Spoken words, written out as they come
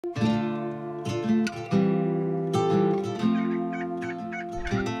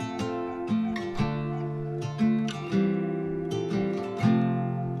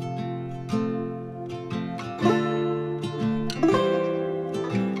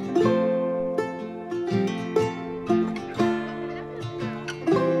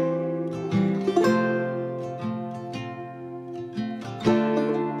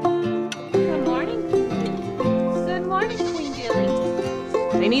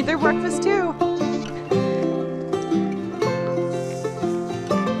need their breakfast too.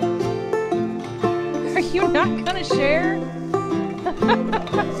 Are you not gonna share?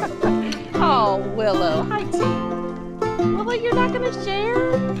 Oh, Willow. Hi, T. Willow, you're not gonna share?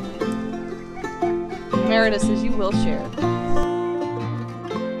 Meredith says you will share.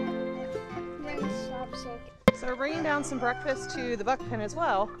 So we're bringing down some breakfast to the buck pen as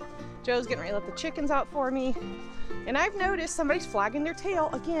well. Joe's getting ready to let the chickens out for me. And I've noticed somebody's flagging their tail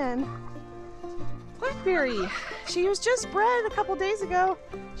again. Blackberry. She was just bred a couple days ago.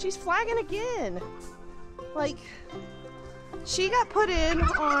 She's flagging again. Like, she got put in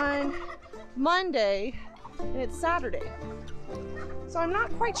on Monday and it's Saturday. So I'm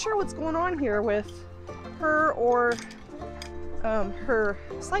not quite sure what's going on here with her or her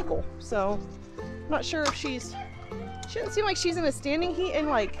cycle. So I'm not sure if she doesn't seem like she's in a standing heat, and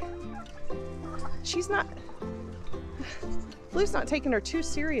like she's not, Blue's not taking her too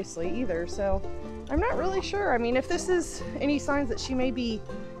seriously either. So I'm not really sure. I mean, if this is any signs that she may be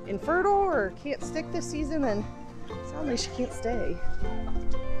infertile or can't stick this season, then sadly she can't stay.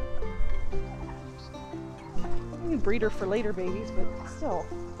 You breed her for later babies, but still.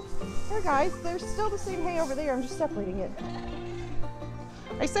 There, guys, there's still the same hay over there. I'm just separating it.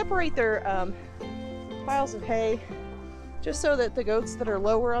 I separate their piles of hay just so that the goats that are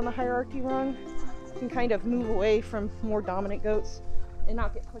lower on the hierarchy rung can kind of move away from more dominant goats and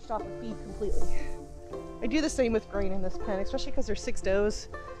not get pushed off the feed completely. I do the same with grain in this pen, especially because there's 6 does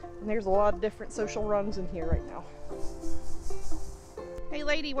and there's a lot of different social rungs in here right now. Hey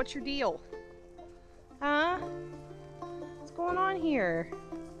lady, what's your deal? Huh? What's going on here?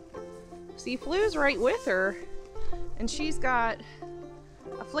 See, Flu's right with her and she's got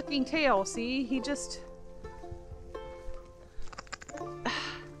a flicking tail. See, he just,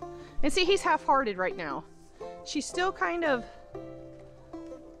 and see, he's half-hearted right now. She's still kind of,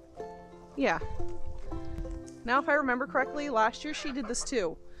 yeah. Now, if I remember correctly, last year she did this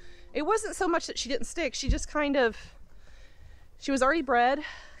too. It wasn't so much that she didn't stick, she just kind of, she was already bred,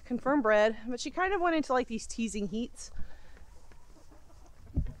 confirmed bred, but she kind of went into like these teasing heats.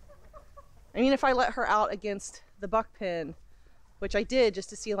 I mean, if I let her out against the buck pen, which I did just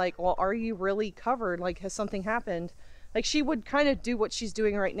to see like, well, are you really covered? Like, has something happened? Like, she would kind of do what she's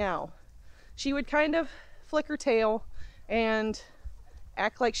doing right now. She would kind of flick her tail and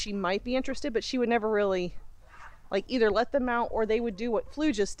act like she might be interested, but she would never really like either let them out, or they would do what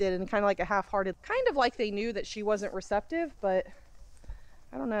Flu just did and kind of like a half-hearted, kind of like they knew that she wasn't receptive, but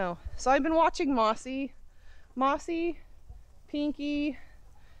I don't know. So I've been watching Mossy, Pinky,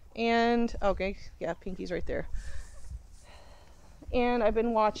 and okay, yeah, Pinky's right there. And I've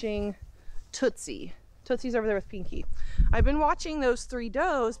been watching Tootsie. Tootsie's over there with Pinky. I've been watching those 3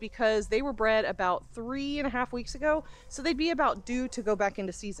 does because they were bred about 3.5 weeks ago, so they'd be about due to go back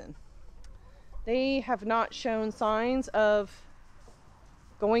into season. They have not shown signs of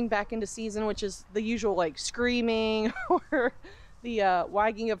going back into season, which is the usual like screaming or the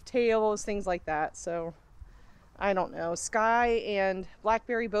wagging of tails, things like that. So I don't know. Sky and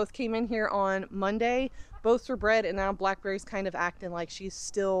Blackberry both came in here on Monday. Both were bred, and now Blackberry's kind of acting like she's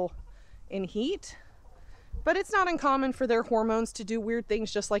still in heat. But it's not uncommon for their hormones to do weird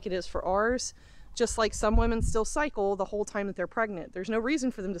things just like it is for ours. Just like some women still cycle the whole time that they're pregnant. There's no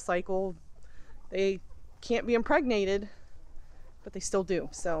reason for them to cycle. They can't be impregnated, but they still do.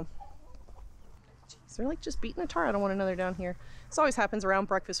 So they're like just beating the tar out of one another down here. This always happens around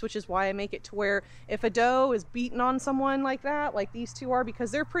breakfast, which is why I make it to where if a doe is beating on someone like that, like these two are,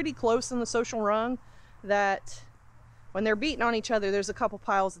 because they're pretty close in the social rung, that when they're beating on each other, there's a couple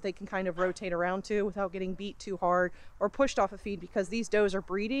piles that they can kind of rotate around to without getting beat too hard or pushed off a feed, because these does are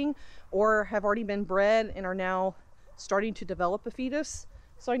breeding or have already been bred and are now starting to develop a fetus.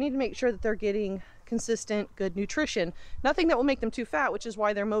 So I need to make sure that they're getting consistent, good nutrition. Nothing that will make them too fat, which is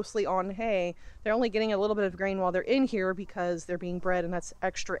why they're mostly on hay. They're only getting a little bit of grain while they're in here because they're being bred, and that's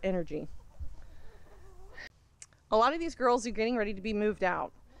extra energy. A lot of these girls are getting ready to be moved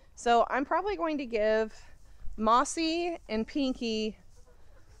out. So I'm probably going to give Mossy and Pinky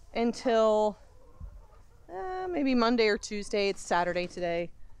until maybe Monday or Tuesday. It's Saturday today.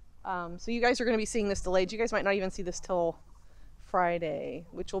 So you guys are going to be seeing this delayed. You guys might not even see this till Friday,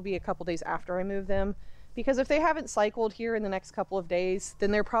 which will be a couple days after I move them, because if they haven't cycled here in the next couple of days, then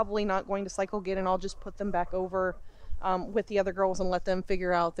they're probably not going to cycle again, and I'll just put them back over with the other girls and let them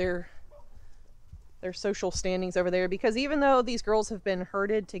figure out their social standings over there. Because even though these girls have been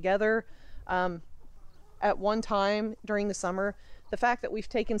herded together at one time during the summer, the fact that we've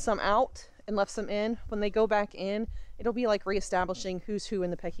taken some out and left some in, when they go back in, it'll be like reestablishing who's who in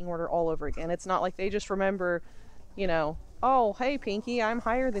the pecking order all over again. It's not like they just remember, you know, Oh, hey, Pinky, I'm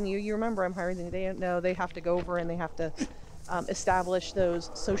higher than you. You remember I'm higher than you. They don't know. They have to go over and they have to establish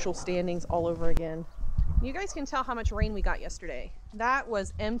those social standings all over again. You guys can tell how much rain we got yesterday. That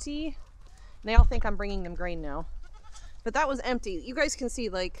was empty. They all think I'm bringing them grain now. But that was empty. You guys can see,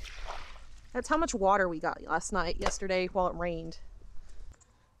 like, that's how much water we got yesterday while it rained.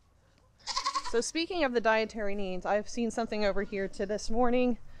 So speaking of the dietary needs, I've seen something over here to this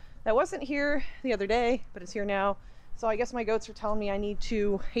morning that wasn't here the other day, but it's here now. So I guess my goats are telling me I need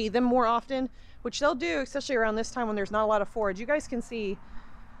to hay them more often, which they'll do, especially around this time when there's not a lot of forage. You guys can see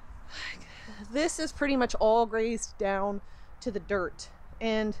this is pretty much all grazed down to the dirt.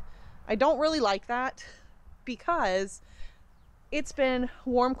 And I don't really like that because it's been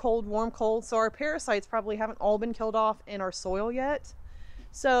warm, cold. So our parasites probably haven't all been killed off in our soil yet.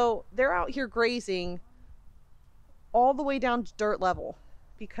 So they're out here grazing all the way down to dirt level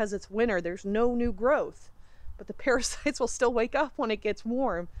because it's winter. There's no new growth, but the parasites will still wake up when it gets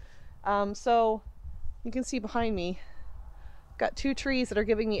warm. So you can see behind me, I've got 2 trees that are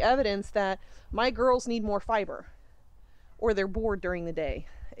giving me evidence that my girls need more fiber or they're bored during the day.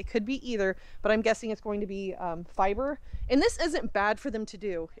 It could be either, but I'm guessing it's going to be fiber. And this isn't bad for them to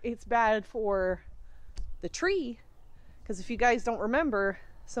do. It's bad for the tree. Because if you guys don't remember,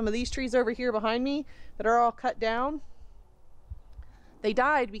 some of these trees over here behind me that are all cut down, they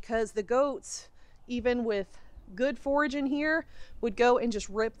died because the goats, even with good forage in here, would go and just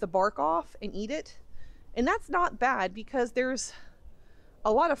rip the bark off and eat it. And that's not bad because there's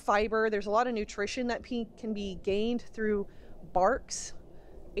a lot of fiber, there's a lot of nutrition that can be gained through barks.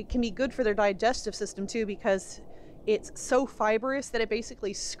 It can be good for their digestive system too because it's so fibrous that it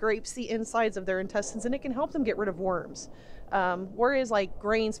basically scrapes the insides of their intestines and it can help them get rid of worms. Whereas like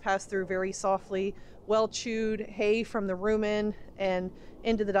grains pass through very softly, well chewed hay from the rumen and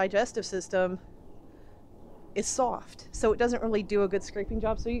into the digestive system is soft. So it doesn't really do a good scraping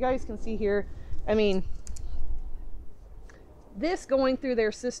job. So you guys can see here, I mean, this going through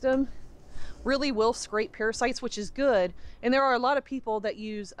their system really will scrape parasites, which is good. And there are a lot of people that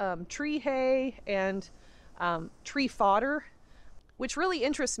use tree hay and tree fodder, which really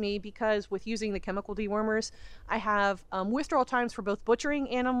interests me because with using the chemical dewormers, I have withdrawal times for both butchering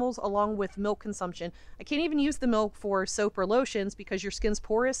animals along with milk consumption. I can't even use the milk for soap or lotions because your skin's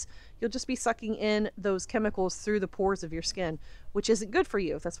porous. You'll just be sucking in those chemicals through the pores of your skin, which isn't good for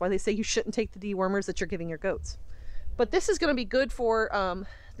you. That's why they say you shouldn't take the dewormers that you're giving your goats. But this is going to be good for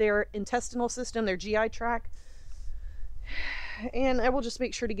their intestinal system, their GI tract. And I will just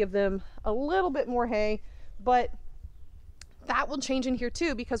make sure to give them a little bit more hay. But that will change in here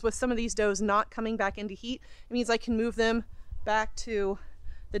too, because with some of these does not coming back into heat, it means I can move them back to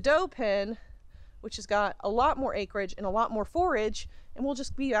the doe pen, which has got a lot more acreage and a lot more forage, and we'll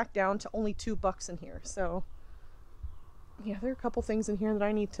just be back down to only 2 bucks in here. So yeah, there are a couple things in here that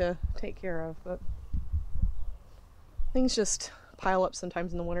I need to take care of, but things just pile up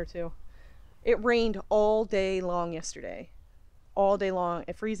sometimes in the winter too. It rained all day long yesterday, all day long,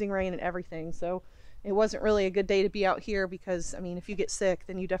 freezing rain and everything. So it wasn't really a good day to be out here because, I mean, if you get sick,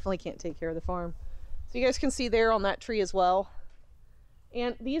 then you definitely can't take care of the farm. So you guys can see there on that tree as well.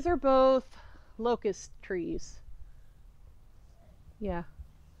 And these are both locust trees. Yeah.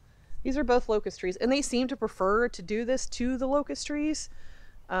 These are both locust trees. And they seem to prefer to do this to the locust trees.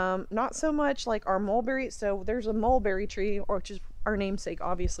 Not so much like our mulberry. So there's a mulberry tree, which is our namesake,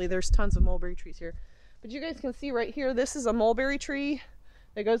 obviously. There's tons of mulberry trees here. But you guys can see right here, this is a mulberry tree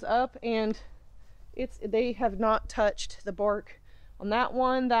that goes up, and they have not touched the bark on that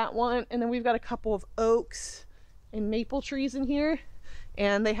one, and then we've got a couple of oaks and maple trees in here,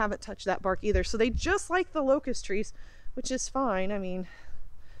 and they haven't touched that bark either. So they just like the locust trees, which is fine. I mean,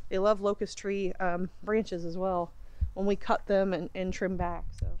 they love locust tree branches as well when we cut them and trim back.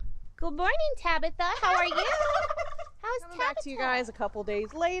 So good morning, Tabitha. How are you? How's coming Tabitha? back to you guys a couple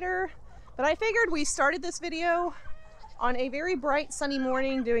days later, but I figured we started this video on a very bright sunny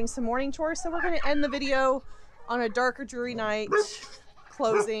morning doing some morning chores, so we're going to end the video on a darker, dreary night,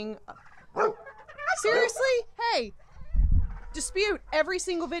 closing. Seriously? Hey, dispute every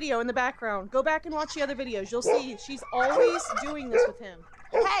single video in the background. Go back and watch the other videos. You'll see she's always doing this with him.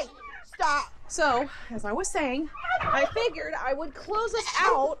 Hey, stop. So, as I was saying, I figured I would close us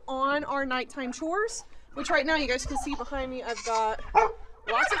out on our nighttime chores, which right now you guys can see behind me, I've got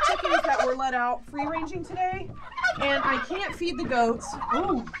lots of chickens that were let out free ranging today, and I can't feed the goats.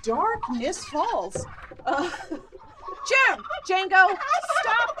 Oh, darkness falls. Django,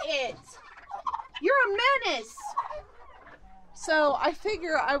 stop it. You're a menace. So I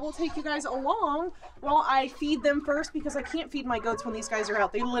figure I will take you guys along while I feed them first, because I can't feed my goats when these guys are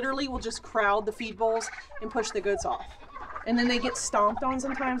out. They literally will just crowd the feed bowls and push the goats off. And then they get stomped on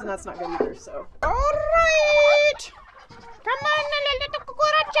sometimes, and that's not good either, so. All right! Come on, the little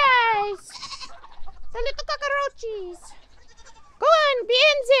cucarachas. The little cockroaches. Go on, be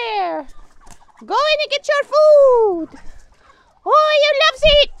in there. Go in and get your food. Oh, you loves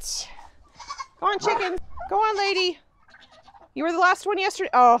it. Go on, chicken. Go on, lady. You were the last one yesterday.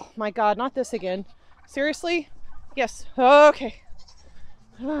 Oh, my God, not this again. Seriously? Yes. Okay.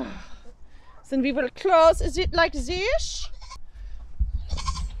 Then we will close. Is it like this?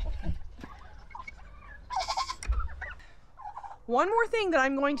 One more thing that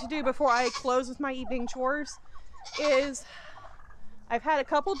I'm going to do before I close with my evening chores is I've had a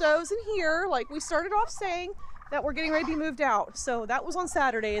couple does in here, like we started off saying, that we're getting ready to be moved out. So that was on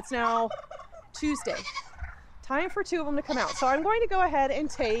Saturday. It's now Tuesday. Time for 2 of them to come out. So I'm going to go ahead and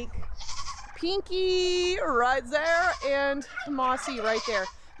take Pinky right there and Mossy right there.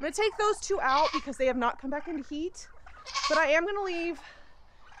 I'm going to take those 2 out because they have not come back into heat. But I am going to leave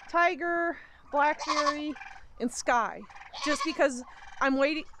Tiger, Blackberry, and Sky. Just because I'm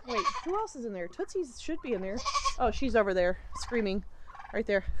waiting. Wait, who else is in there? Tootsie should be in there. Oh, she's over there screaming right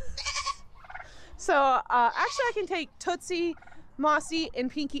there. So actually I can take Tootsie, Mossy, and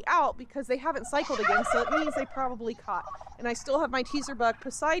Pinky out because they haven't cycled again, so it means they probably caught. And I still have my teaser bug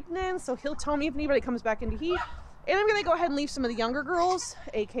Poseidon in, so he'll tell me if anybody comes back into heat. And I'm gonna go ahead and leave some of the younger girls,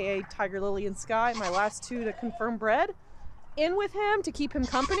 aka Tiger Lily and Sky, my last 2 to confirm bred, in with him to keep him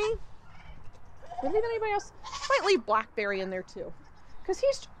company. Would leave anybody else? Might leave Blackberry in there too, because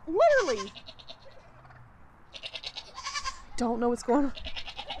he's literally don't know what's going on.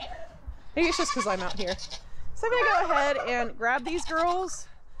 Maybe it's just because I'm out here. So I'm gonna go ahead and grab these girls,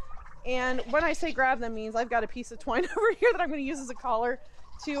 and when I say grab them means I've got a piece of twine over here that I'm gonna use as a collar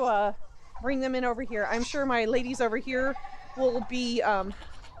to bring them in over here. I'm sure my ladies over here will be they're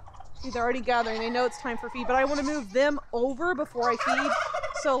already gathering. They know it's time for feed, but I want to move them over before I feed,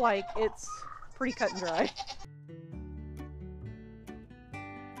 so like it's pretty cut and dry.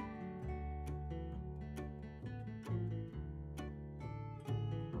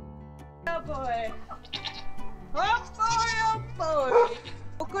 Oh boy. Oh boy, oh boy.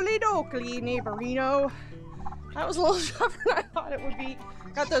 Oakley dokley, neighborino. That was a little tougher than I thought it would be.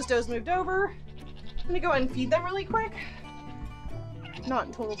 Got those does moved over. Let me go ahead and feed them really quick. Not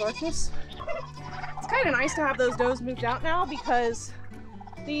in total darkness. It's kind of nice to have those does moved out now because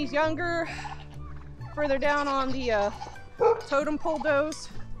these younger, further down on the totem pole does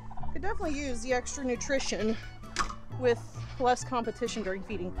could definitely use the extra nutrition with less competition during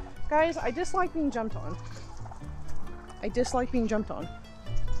feeding. Guys, I dislike being jumped on. I dislike being jumped on.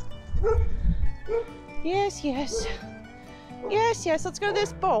 Yes, yes. Yes, yes, let's go to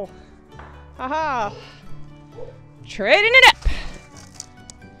this bowl. Haha. Trading it up.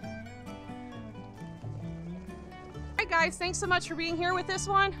 Alright guys, thanks so much for being here with this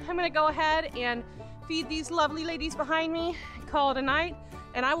one. I'm gonna go ahead and feed these lovely ladies behind me, call it a night,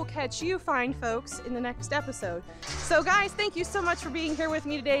 and I will catch you fine folks in the next episode. So guys, thank you so much for being here with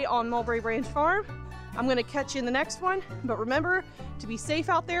me today on Mulberry Branch Farm. I'm gonna catch you in the next one, but remember to be safe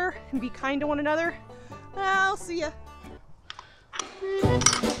out there and be kind to one another. I'll see ya.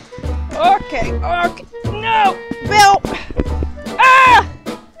 Okay, okay, no, Bill. Ah,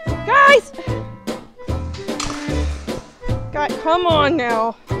 guys. God, come on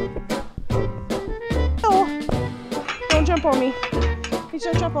now. Oh, don't jump on me. Please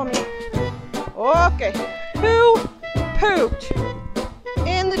don't jump on me. Okay, who pooped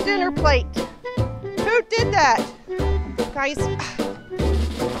in the dinner plate? Who did that? Guys.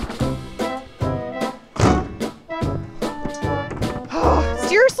 Oh,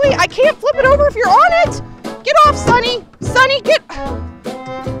 seriously? I can't flip it over if you're on it? Get off, Sonny. Sonny, get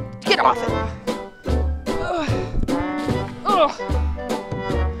off it. Ugh.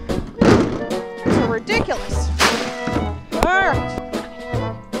 This is ridiculous. All right.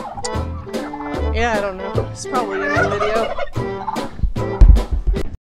 Yeah, I don't know. It's probably in the video.